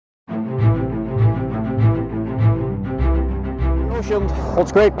mentioned,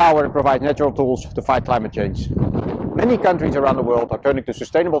 holds great power and provides natural tools to fight climate change. Many countries around the world are turning to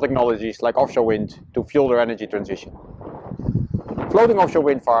sustainable technologies like offshore wind to fuel their energy transition. Floating offshore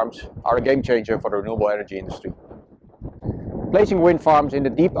wind farms are a game changer for the renewable energy industry. Placing wind farms in the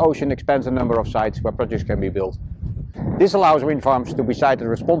deep ocean expands the number of sites where projects can be built. This allows wind farms to be sited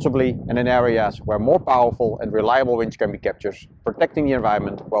responsibly and in areas where more powerful and reliable winds can be captured, protecting the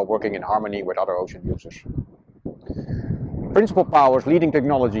environment while working in harmony with other ocean users. Principal Power's leading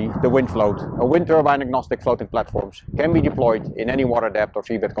technology, the WindFloat, a wind turbine agnostic floating platforms, can be deployed in any water depth or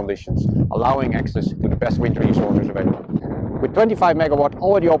seabed conditions, allowing access to the best wind resources available. With 25 MW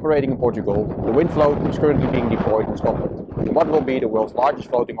already operating in Portugal, the WindFloat is currently being deployed in Scotland, in what will be the world's largest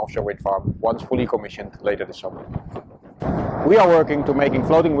floating offshore wind farm once fully commissioned later this summer. We are working to making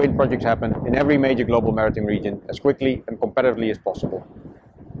floating wind projects happen in every major global maritime region as quickly and competitively as possible.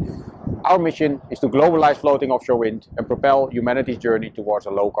 Our mission is to globalize floating offshore wind and propel humanity's journey towards a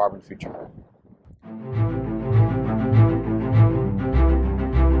low-carbon future.